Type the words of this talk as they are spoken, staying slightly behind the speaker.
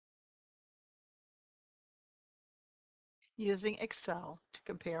using Excel to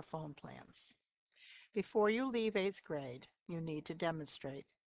compare phone plans. Before you leave 8th grade, you need to demonstrate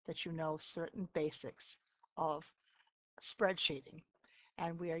that you know certain basics of spreadsheeting.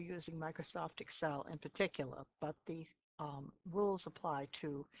 And we are using Microsoft Excel in particular, but the rules apply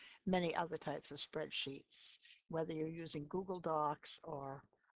to many other types of spreadsheets, whether you're using Google Docs or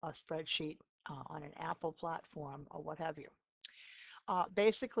a spreadsheet on an Apple platform or what have you.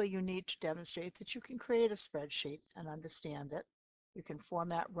 Basically, you need to demonstrate that you can create a spreadsheet and understand it. You can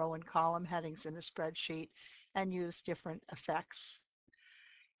format row and column headings in a spreadsheet and use different effects.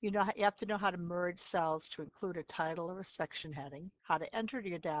 You have to know how to merge cells to include a title or a section heading, how to enter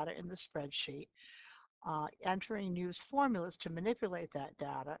your data in the spreadsheet, entering and use formulas to manipulate that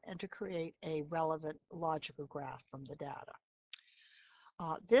data, and to create a relevant logical graph from the data.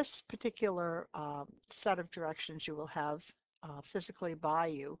 This particular set of directions you will have physically by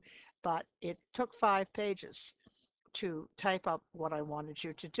you, but it took 5 pages to type up what I wanted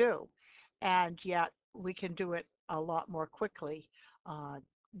you to do, and yet we can do it a lot more quickly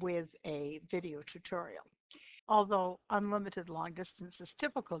with a video tutorial. Although unlimited long distance is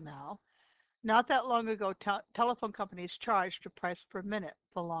typical now, not that long ago telephone companies charged a price per minute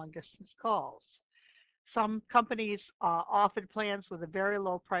for long distance calls. Some companies offered plans with a very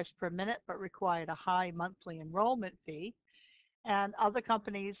low price per minute but required a high monthly enrollment fee. And other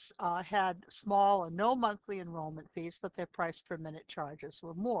companies had small or no monthly enrollment fees, but their price per minute charges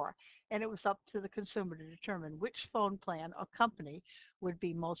were more. And it was up to the consumer to determine which phone plan or company would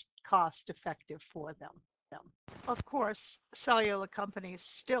be most cost effective for them. Of course, cellular companies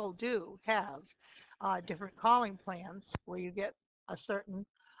still do have different calling plans where you get a certain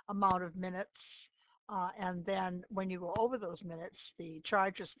amount of minutes, and then when you go over those minutes, the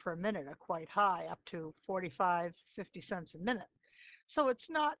charges per minute are quite high, up to 45, 50 cents a minute. So it's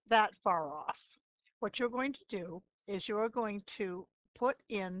not that far off. What you're going to do is you're going to put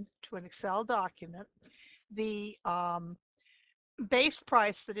into an Excel document the base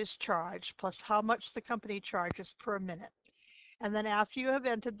price that is charged plus how much the company charges per minute. And then after you have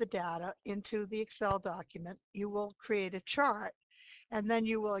entered the data into the Excel document, you will create a chart, and then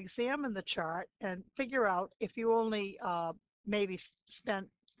you will examine the chart and figure out if you only maybe spent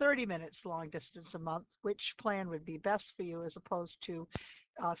 30 minutes long distance a month, which plan would be best for you as opposed to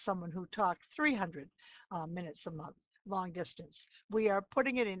someone who talked 300 minutes a month long distance. We are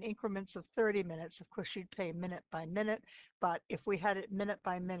putting it in increments of 30 minutes. Of course, you'd pay minute by minute, but if we had it minute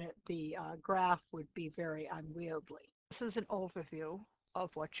by minute, the graph would be very unwieldy. This is an overview of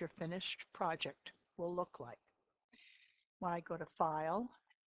what your finished project will look like. When I go to File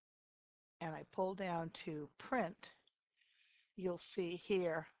and I pull down to Print, you'll see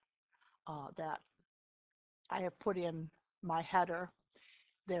here that I have put in my header.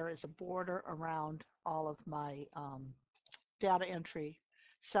 There is a border around all of my data entry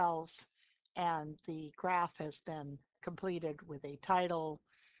cells, and the graph has been completed with a title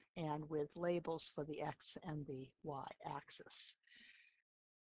and with labels for the X and the Y axis.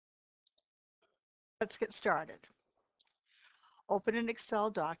 Let's get started. Open an Excel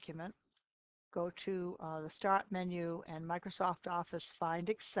document, go to the Start menu and Microsoft Office, find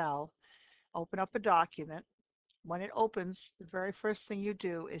Excel, open up a document. When it opens, the very first thing you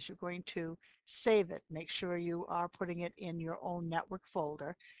do is you're going to save it. Make sure you are putting it in your own network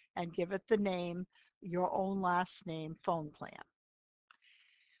folder and give it the name, your own last name, phone plan.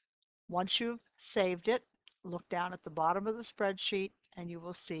 Once you've saved it, look down at the bottom of the spreadsheet and you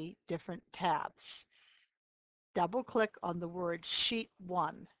will see different tabs. Double-click on the word Sheet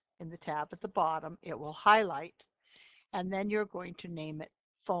 1 in the tab at the bottom. It will highlight, and then you're going to name it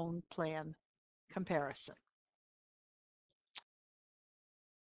Phone Plan Comparison.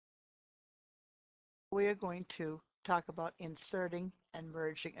 We are going to talk about inserting and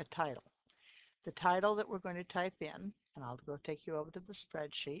merging a title. The title that we're going to type in, and I'll go take you over to the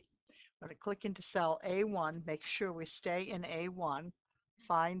spreadsheet. I'm going to click into cell A1, make sure we stay in A1,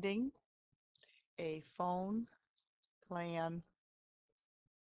 finding a phone plan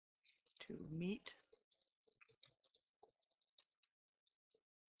to meet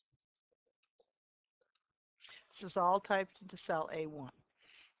this is all typed into cell A1.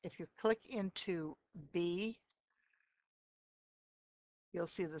 If you click into B, you'll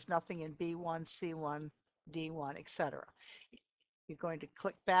see there's nothing in B1, C1, D1, etc. You're going to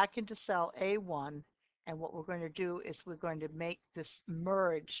click back into cell A1, and what we're going to do is we're going to make this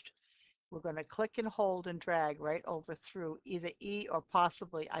merged. We're going to click and hold and drag right over through either E or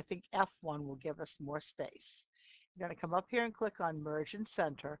possibly, I think F1 will give us more space. You're going to come up here and click on Merge and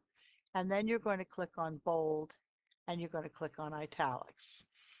Center, and then you're going to click on Bold, and you're going to click on Italics.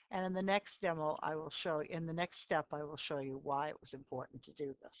 And in the next demo, I will show, in the next step, I will show you why it was important to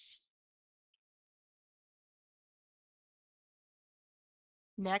do this.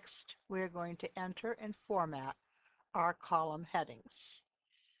 Next, we're going to enter and format our column headings.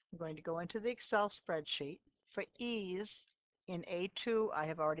 I'm going to go into the Excel spreadsheet. For ease, in A2, I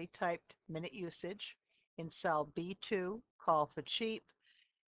have already typed minute usage. In cell B2, call for cheap.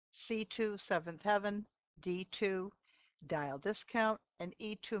 C2, seventh heaven. D2, dial discount. And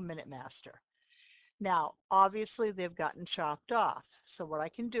E2, minute master. Now, obviously, they've gotten chopped off. So what I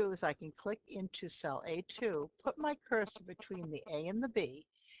can do is I can click into cell A2, put my cursor between the A and the B,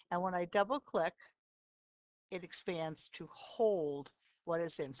 and when I double click, it expands to hold what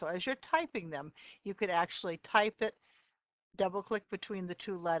is in. So as you're typing them, you could actually type it, double click between the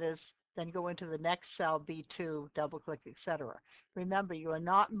two letters, then go into the next cell, B2, double click, etc. Remember, you are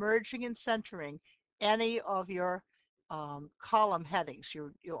not merging and centering any of your column headings.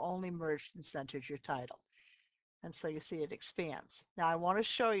 You only merged and centered your title. And so you see it expands. Now I want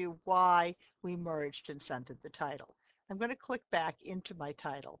to show you why we merged and centered the title. I'm going to click back into my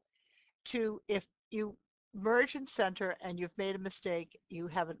title. If you merge and center and you've made a mistake, you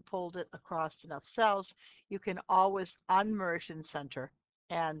haven't pulled it across enough cells, you can always unmerge and center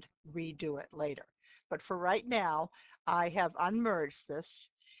and redo it later. But for right now, I have unmerged this,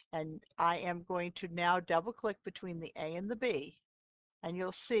 and I am going to now double click between the A and the B, and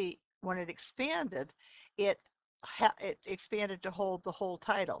you'll see when it expanded, it expanded to hold the whole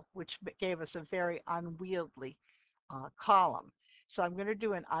title, which gave us a very unwieldy column. So I'm going to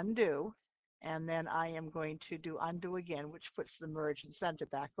do an undo, and then I am going to do undo again, which puts the merge and center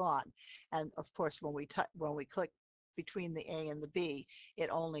back on. And of course, when we click between the A and the B, it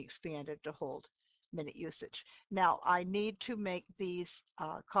only expanded to hold minute usage. Now I need to make these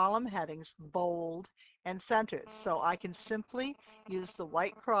column headings bold and centered. So I can simply use the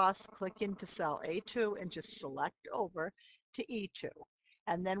white cross, click into cell A2, and just select over to E2.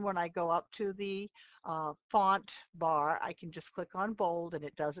 And then when I go up to the font bar, I can just click on bold, and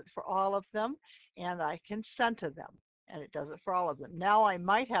it does it for all of them. And I can center them, and it does it for all of them. Now I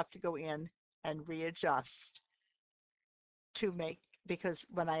might have to go in and readjust to make, because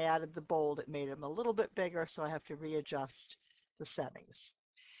when I added the bold, it made them a little bit bigger, so I have to readjust the settings.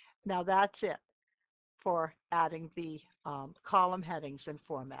 Now that's it for adding the column headings and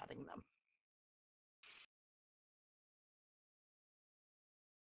formatting them.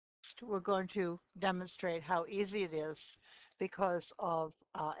 We're going to demonstrate how easy it is because of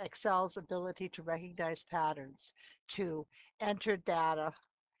Excel's ability to recognize patterns to enter data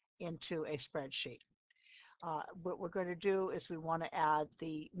into a spreadsheet. What we're going to do is we want to add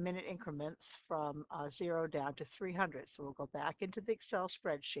the minute increments from 0 down to 300. So we'll go back into the Excel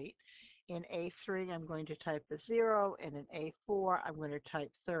spreadsheet. In A3, I'm going to type a 0, and in A4, I'm going to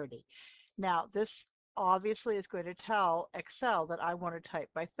type 30. Now, this obviously is going to tell Excel that I want to type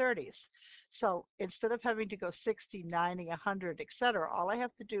by 30s. So instead of having to go 60, 90, 100, etc., all I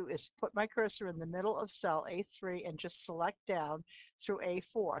have to do is put my cursor in the middle of cell A3 and just select down through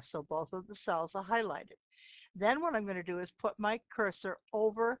A4. So both of the cells are highlighted. Then what I'm going to do is put my cursor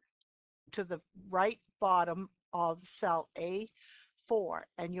over to the right bottom of cell A4,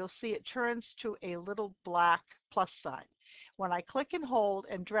 and you'll see it turns to a little black plus sign. When I click and hold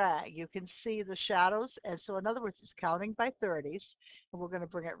and drag, you can see the shadows, and so in other words, it's counting by 30s, and we're going to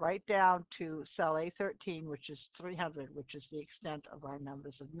bring it right down to cell A13, which is 300, which is the extent of our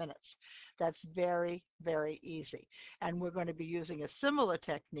numbers of minutes. That's very, very easy, and we're going to be using a similar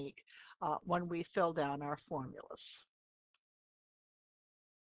technique when we fill down our formulas.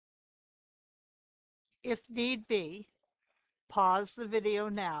 If need be, pause the video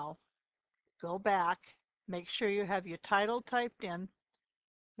now, go back, make sure you have your title typed in,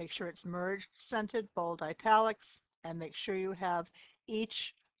 make sure it's merged, centered, bold, italics, and make sure you have each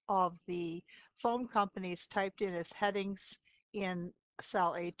of the phone companies typed in as headings in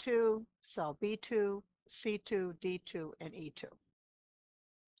cell A2, cell B2, C2, D2, and E2.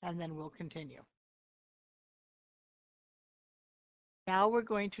 And then we'll continue. Now we're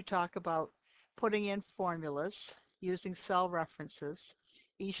going to talk about putting in formulas using cell references.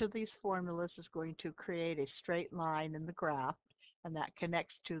 Each of these formulas is going to create a straight line in the graph, and that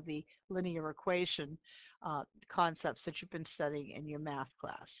connects to the linear equation concepts that you've been studying in your math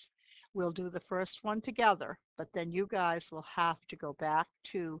class. We'll do the first one together, but then you guys will have to go back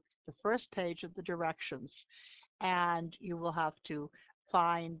to the first page of the directions, and you will have to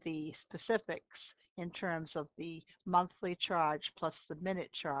find the specifics in terms of the monthly charge plus the minute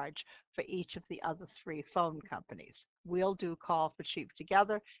charge for each of the other three phone companies. We'll do call for cheap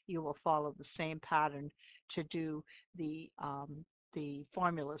together. You will follow the same pattern to do the the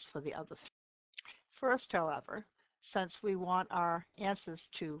formulas for the other. First, however, since we want our answers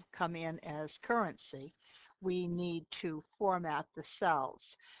to come in as currency, we need to format the cells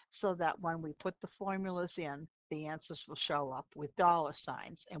so that when we put the formulas in, the answers will show up with dollar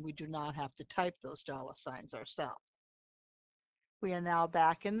signs, and we do not have to type those dollar signs ourselves. We are now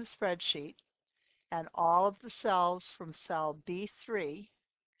back in the spreadsheet, and all of the cells from cell B3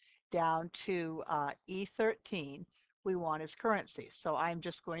 down to E13 we want as currency. So I'm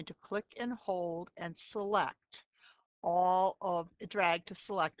just going to click and hold and select drag to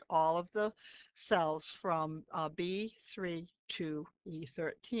select all of the cells from B3 to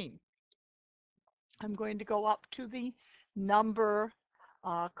E13. I'm going to go up to the number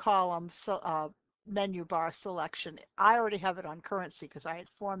column menu bar selection. I already have it on currency because I had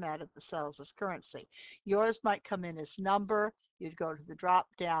formatted the cells as currency. Yours might come in as number. You'd go to the drop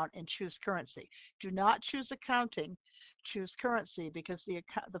down and choose currency. Do not choose accounting. Choose currency because the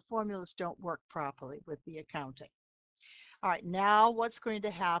formulas don't work properly with the accounting. All right, now what's going to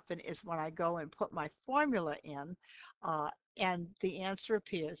happen is when I go and put my formula in and the answer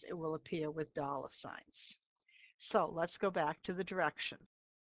appears, it will appear with dollar signs. So let's go back to the direction.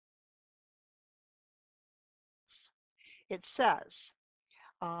 It says,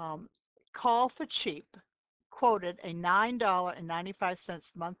 call for cheap, quoted a $9.95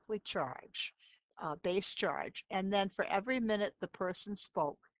 monthly charge, base charge, and then for every minute the person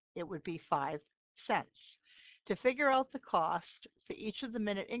spoke, it would be 5 cents. To figure out the cost for each of the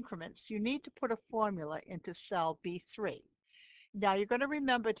minute increments, you need to put a formula into cell B3. Now you're going to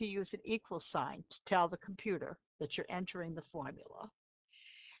remember to use an equal sign to tell the computer that you're entering the formula.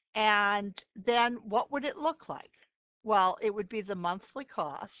 And then what would it look like? Well, it would be the monthly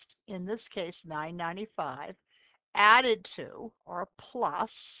cost, in this case $9.95, added to or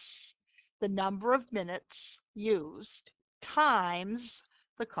plus the number of minutes used times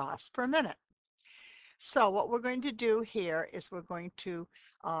the cost per minute. So what we're going to do here is we're going to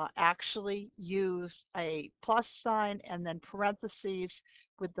actually use a plus sign and then parentheses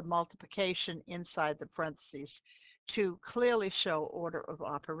with the multiplication inside the parentheses to clearly show order of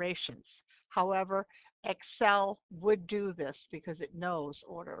operations. However, Excel would do this because it knows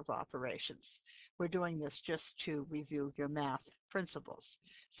order of operations. We're doing this just to review your math principles.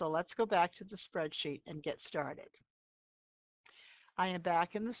 So let's go back to the spreadsheet and get started. I am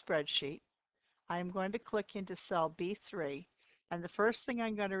back in the spreadsheet. I'm going to click into cell B3, and the first thing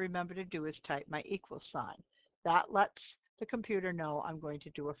I'm going to remember to do is type my equal sign. That lets the computer know I'm going to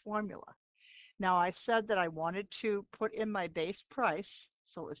do a formula. Now I said that I wanted to put in my base price,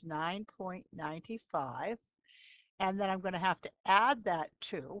 so it was $9.95, and then I'm going to have to add that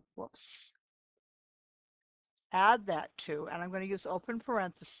to, and I'm going to use open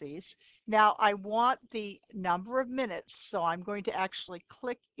parentheses. Now I want the number of minutes, so I'm going to actually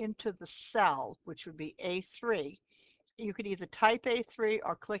click into the cell, which would be A3. You could either type A3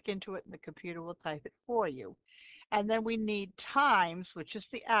 or click into it and the computer will type it for you. And then we need times, which is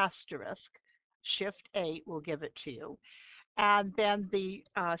the asterisk. Shift 8 will give it to you. And then the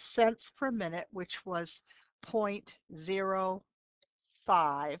cents per minute, which was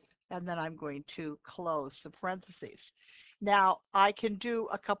 0.05, and then I'm going to close the parentheses. Now, I can do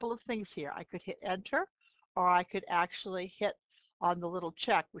a couple of things here. I could hit enter, or I could actually hit on the little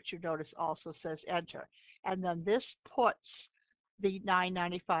check, which you notice also says enter. And then this puts the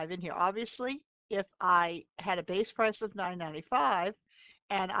 $9.95 in here. Obviously, if I had a base price of $9.95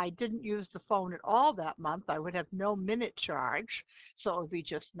 and I didn't use the phone at all that month, I would have no minute charge, so it would be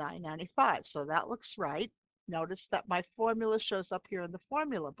just $9.95. So that looks right. Notice that my formula shows up here in the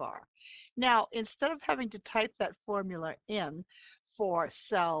formula bar. Now, instead of having to type that formula in for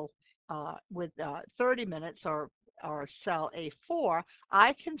cell with 30 minutes or cell A4,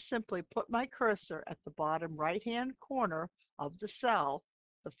 I can simply put my cursor at the bottom right-hand corner of the cell.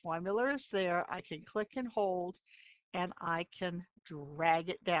 The formula is there. I can click and hold, and I can drag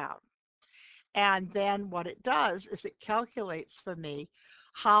it down. And then what it does is it calculates for me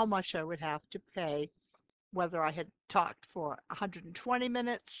how much I would have to pay, whether I had talked for 120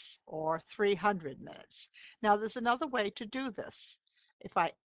 minutes or 300 minutes. Now, there's another way to do this. If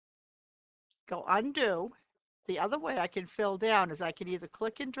I go undo, the other way I can fill down is I can either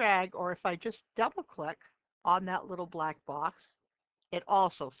click and drag, or if I just double click on that little black box, it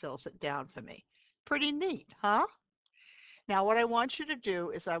also fills it down for me. Pretty neat, huh? Now what I want you to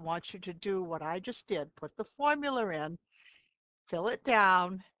do is I want you to do what I just did. Put the formula in, fill it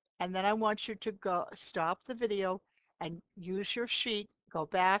down, and then I want you to go stop the video and use your sheet, go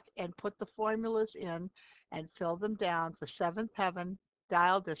back and put the formulas in and fill them down for Seventh Heaven,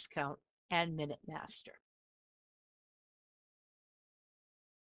 Dial Discount, and Minute Master.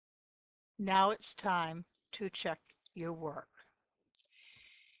 Now it's time to check your work.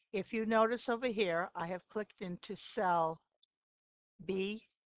 If you notice over here, I have clicked into cell B3,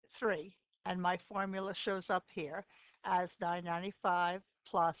 and my formula shows up here as 9.95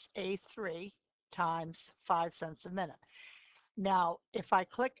 plus A3 times 5 cents a minute. Now, if I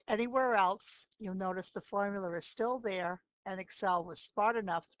click anywhere else, you'll notice the formula is still there, and Excel was smart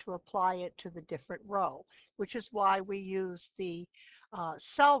enough to apply it to the different row, which is why we use the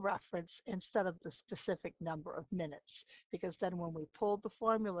cell reference instead of the specific number of minutes, because then when we pulled the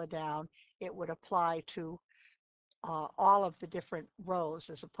formula down, it would apply to all of the different rows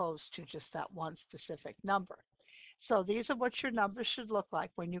as opposed to just that one specific number. So these are what your numbers should look like.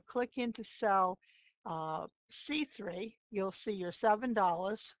 When you click into cell uh, C3, you'll see your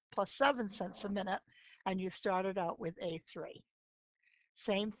 $7 plus 7 cents a minute, and you started out with A3.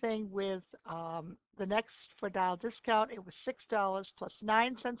 Same thing with the next for dial discount, it was $6 plus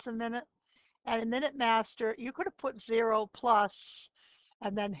 9 cents a minute. And a Minute Master, you could have put 0 plus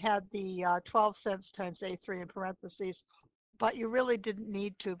and then had the 12 cents times A3 in parentheses, but you really didn't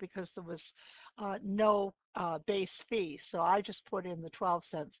need to because there was no base fee. So I just put in the 12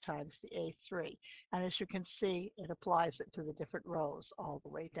 cents times the A3. And as you can see, it applies it to the different rows all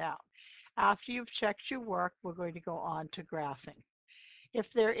the way down. After you've checked your work, we're going to go on to graphing. If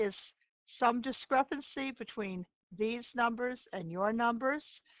there is some discrepancy between these numbers and your numbers,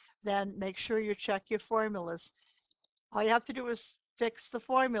 then make sure you check your formulas. All you have to do is fix the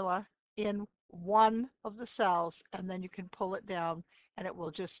formula in one of the cells, and then you can pull it down, and it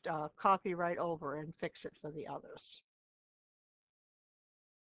will just copy right over and fix it for the others.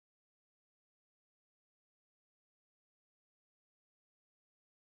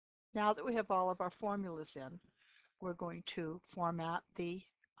 Now that we have all of our formulas in, we're going to format the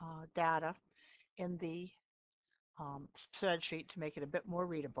data in the spreadsheet to make it a bit more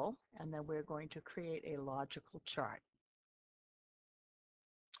readable, and then we're going to create a logical chart.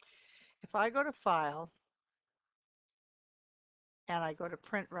 If I go to File and I go to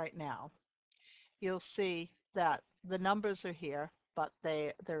Print right now, you'll see that the numbers are here, but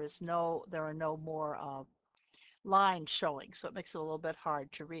there are no more lines showing, so it makes it a little bit hard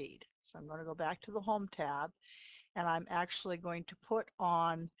to read. So I'm going to go back to the Home tab, and I'm actually going to put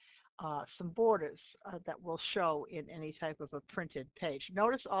on some borders that will show in any type of a printed page.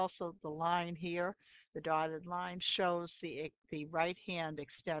 Notice also the line here, the dotted line, shows the right-hand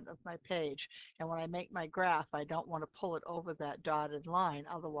extent of my page. And when I make my graph, I don't want to pull it over that dotted line,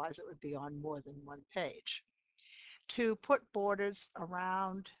 otherwise it would be on more than one page. To put borders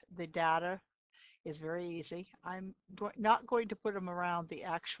around the data is very easy. I'm not going to put them around the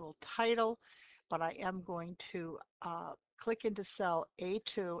actual title, but I am going to click into cell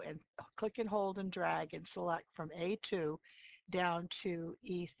A2 and click and hold and drag and select from A2 down to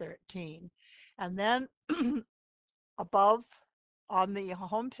E13. And then above, on the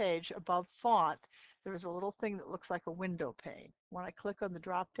home page, above font, there's a little thing that looks like a window pane. When I click on the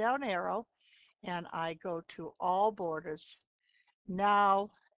drop down arrow and I go to all borders, now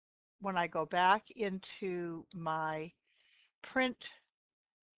when I go back into my print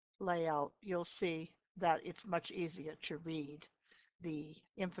layout, you'll see that it's much easier to read the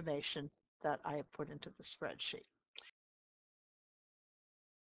information that I have put into the spreadsheet.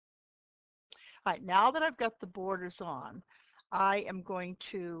 All right, now that I've got the borders on, I am going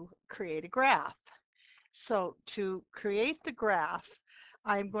to create a graph. So to create the graph,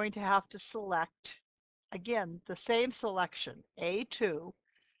 I'm going to have to select, again, the same selection, A2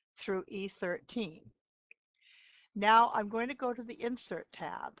 through E13. Now I'm going to go to the Insert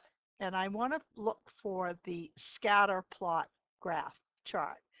tab, and I want to look for the scatter plot graph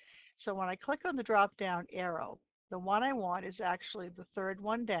chart. So when I click on the drop-down arrow, the one I want is actually the third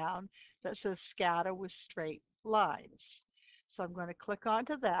one down that says scatter with straight lines. So I'm going to click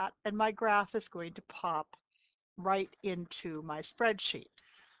onto that, and my graph is going to pop right into my spreadsheet.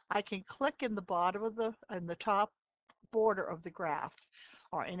 I can click in the bottom of in the top border of the graph,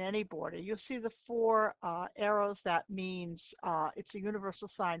 or in any border, you'll see the four arrows. That means it's a universal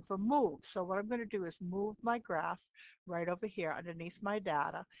sign for move. So what I'm going to do is move my graph right over here underneath my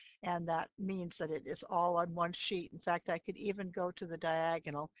data, and that means that it is all on one sheet. In fact, I could even go to the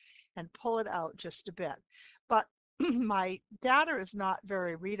diagonal and pull it out just a bit. But my data is not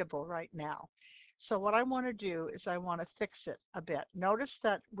very readable right now. So what I want to do is I want to fix it a bit. Notice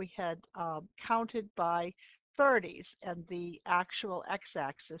that we had counted by 30s, and the actual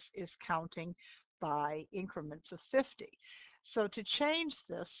x-axis is counting by increments of 50. So to change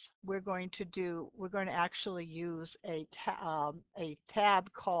this, we're going to actually use a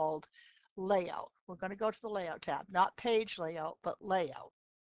tab called Layout. We're going to go to the Layout tab, not Page Layout, but Layout.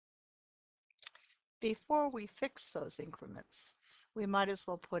 Before we fix those increments, we might as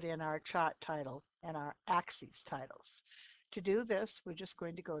well put in our chart title and our axes titles. To do this, we're just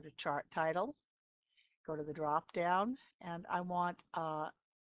going to go to chart title, go to the drop down, and I want a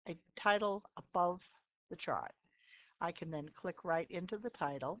title above the chart. I can then click right into the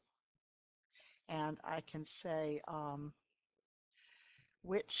title, and I can say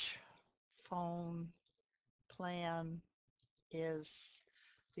which phone plan is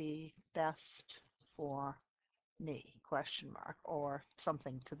the best for me, question mark, or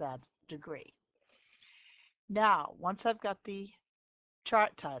something to that degree. Now, once I've got the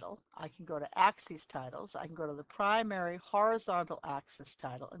chart title, I can go to axis titles. I can go to the primary horizontal axis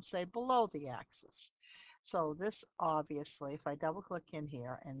title and say below the axis. So this obviously, if I double click in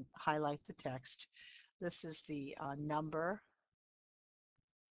here and highlight the text, this is the number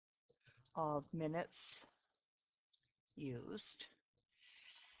of minutes used.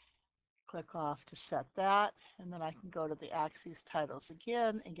 Click off to set that, and then I can go to the axis titles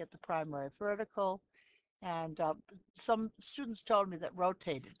again and get the primary vertical. And some students told me that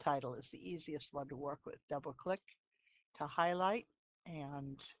rotated title is the easiest one to work with. Double click to highlight,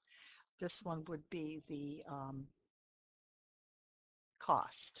 and this one would be the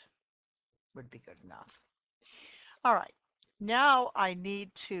cost would be good enough. All right, now I need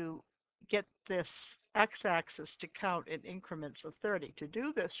to get this x-axis to count in increments of 30. To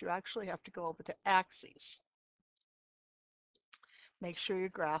do this, you actually have to go over to axes. Make sure your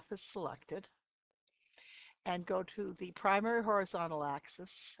graph is selected, and go to the primary horizontal axis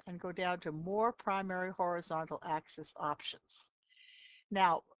and go down to more primary horizontal axis options.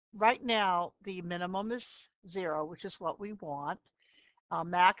 Now, right now, the minimum is 0, which is what we want.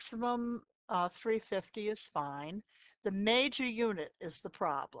 Maximum 350 is fine. The major unit is the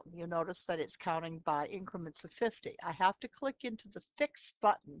problem. You notice that it's counting by increments of 50. I have to click into the Fix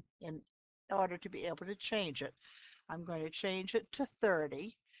button in order to be able to change it. I'm going to change it to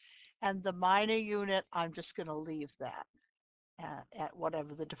 30. And the minor unit, I'm just going to leave that at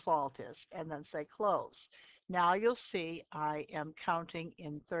whatever the default is, and then say close. Now you'll see I am counting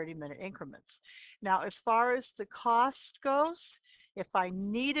in 30-minute increments. Now, as far as the cost goes, if I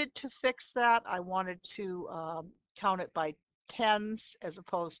needed to fix that, I wanted to count it by tens as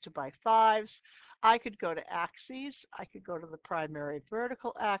opposed to by fives, I could go to axes. I could go to the primary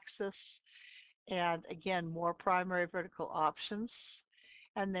vertical axis, and again, more primary vertical options.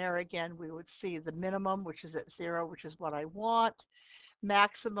 And there again, we would see the minimum, which is at 0, which is what I want.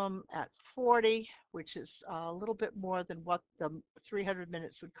 Maximum at 40, which is a little bit more than what the 300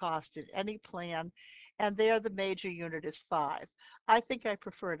 minutes would cost in any plan. And there the major unit is 5. I think I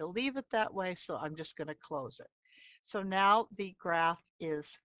prefer to leave it that way, so I'm just going to close it. So now the graph is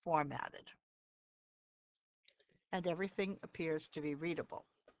formatted, and everything appears to be readable.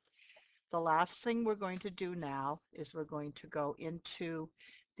 The last thing we're going to do now is we're going to go into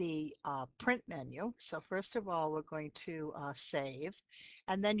the print menu. So first of all, we're going to save,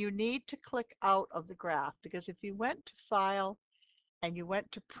 and then you need to click out of the graph, because if you went to File and you went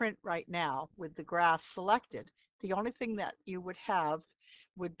to Print right now with the graph selected, the only thing that you would have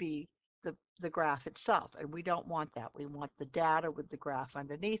would be the graph itself, and we don't want that. We want the data with the graph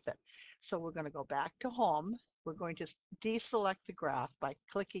underneath it. So we're going to go back to Home. We're going to deselect the graph by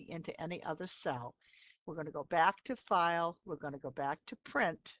clicking into any other cell. We're going to go back to File. We're going to go back to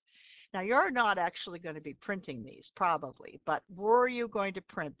Print. Now, you're not actually going to be printing these, probably, but were you going to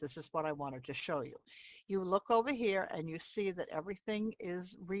print, this is what I wanted to show you. You look over here and you see that everything is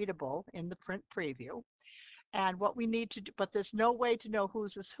readable in the print preview. And what we need to do, but there's no way to know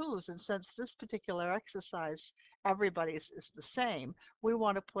whose is whose, and since this particular exercise, everybody's is the same, we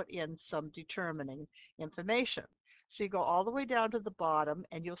want to put in some determining information. So you go all the way down to the bottom,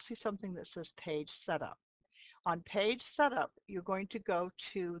 and you'll see something that says Page Setup. On Page Setup, you're going to go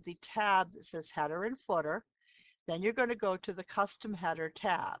to the tab that says Header and Footer. Then you're going to go to the Custom Header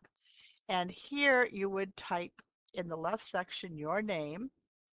tab. And here you would type in the left section your name.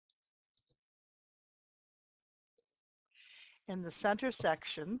 In the center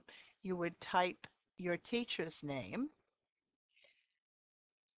section, you would type your teacher's name.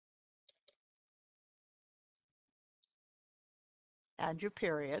 And your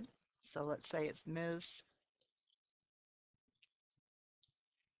period. So let's say it's Ms.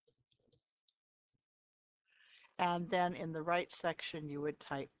 And then in the right section, you would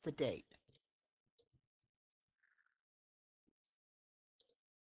type the date.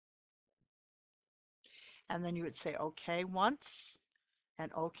 And then you would say OK once and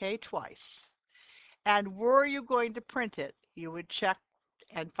OK twice. And were you going to print it, you would check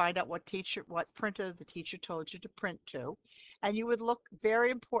and find out what printer the teacher told you to print to. And you would look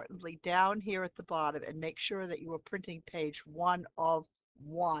very importantly down here at the bottom and make sure that you were printing page 1 of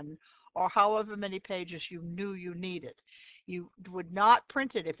 1, or however many pages you knew you needed. You would not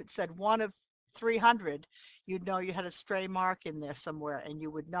print it if it said 1 of 300. You'd know you had a stray mark in there somewhere, and you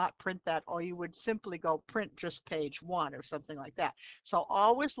would not print that, or you would simply go print just page 1 or something like that. So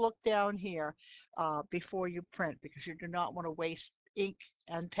always look down here before you print, because you do not want to waste ink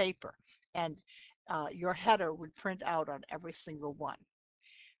and paper. And your header would print out on every single one.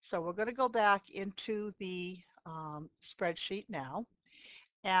 So we're going to go back into the spreadsheet now.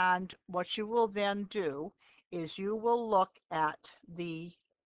 And what you will then do is you will look at the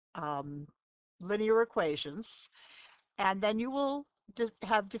um, linear equations, and then you will just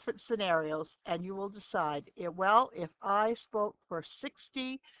have different scenarios, and you will decide, well, if I spoke for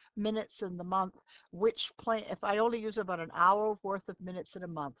 60 minutes in the month, which plan, if I only use about an hour worth of minutes in a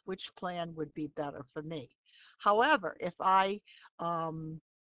month, which plan would be better for me? However, if I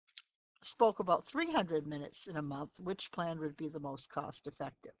spoke about 300 minutes in a month, which plan would be the most cost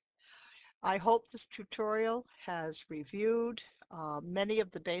effective? I hope this tutorial has reviewed many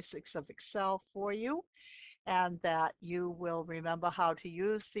of the basics of Excel for you, and that you will remember how to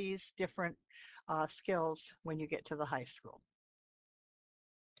use these different skills when you get to the high school.